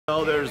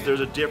Well, there's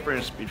a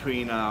difference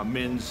between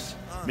men's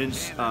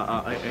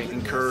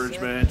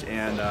encouragement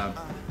and I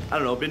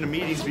don't know. Been to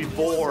meetings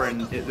before,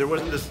 and there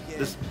wasn't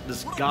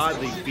this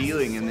godly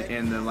feeling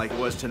in like it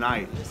was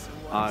tonight.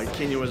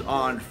 Kenya was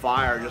on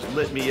fire, just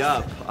lit me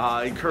up,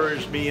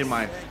 encouraged me in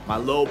my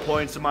low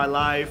points of my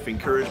life,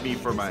 encouraged me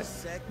for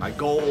my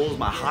goals,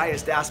 my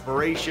highest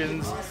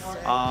aspirations,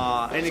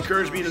 and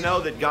encouraged me to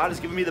know that God has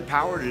given me the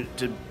power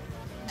to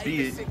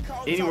be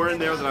anywhere in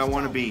there that I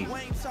want to be.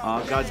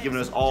 God's given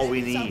us all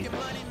we need,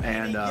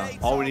 and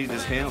all we need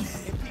is Him.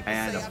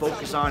 And to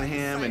focus on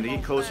Him and to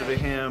get closer to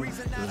Him.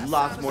 There's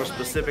lots more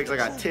specifics. I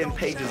got 10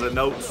 pages of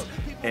notes,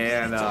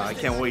 and I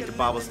can't wait to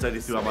Bible study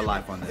throughout my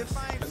life on this.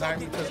 Tonight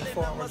we took a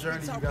 4-hour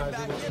journey, you guys.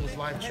 It was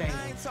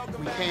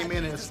life-changing. We came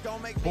in as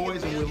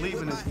boys and we're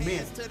leaving as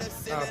men.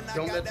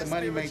 Don't let the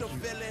money make you.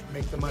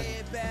 Make the money.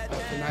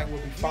 Tonight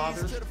we'll be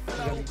fathers, we're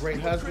going to be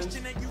great husbands,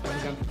 and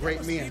we're going to be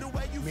great men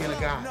of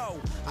God.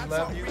 We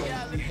love you,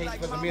 and we hate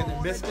for the men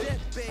that missed it.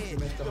 You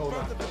missed a whole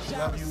lot. We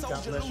love you.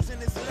 God bless you.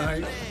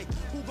 Tonight,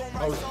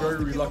 I was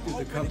very reluctant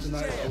to come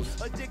tonight. I was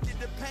fighting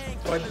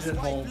at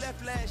home,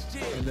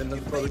 and then the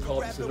brother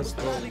called and said, let's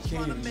go. We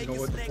came, and you know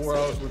what, the 4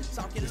 hours,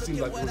 it seemed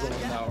like it was over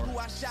an hour.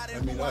 I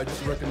mean, I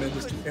just recommend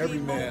this to every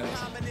man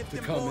to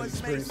come and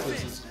experience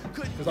this,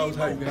 because I was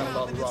hiding behind a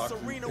lot of rocks,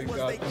 and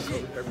God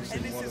uncovered every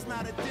single one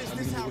of them. I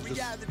mean, it was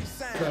just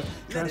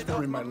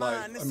transforming my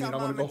life. I mean, I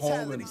want to go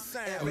home and I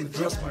want to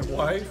dress my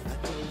wife, I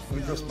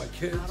want to dress my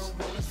kids,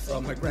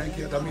 my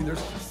grandkids. I mean,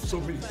 there's so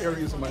many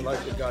areas of my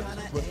life that God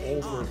just put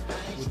over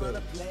with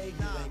a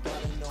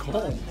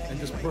comb and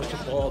just brushed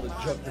up all the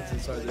junk that's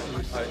inside the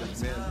inside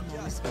of men.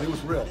 And it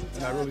was real,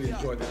 and I really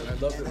enjoyed it, and I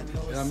loved it.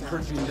 And I'm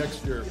encouraging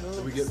next year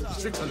that we get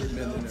 600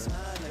 men in there.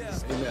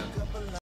 Amen.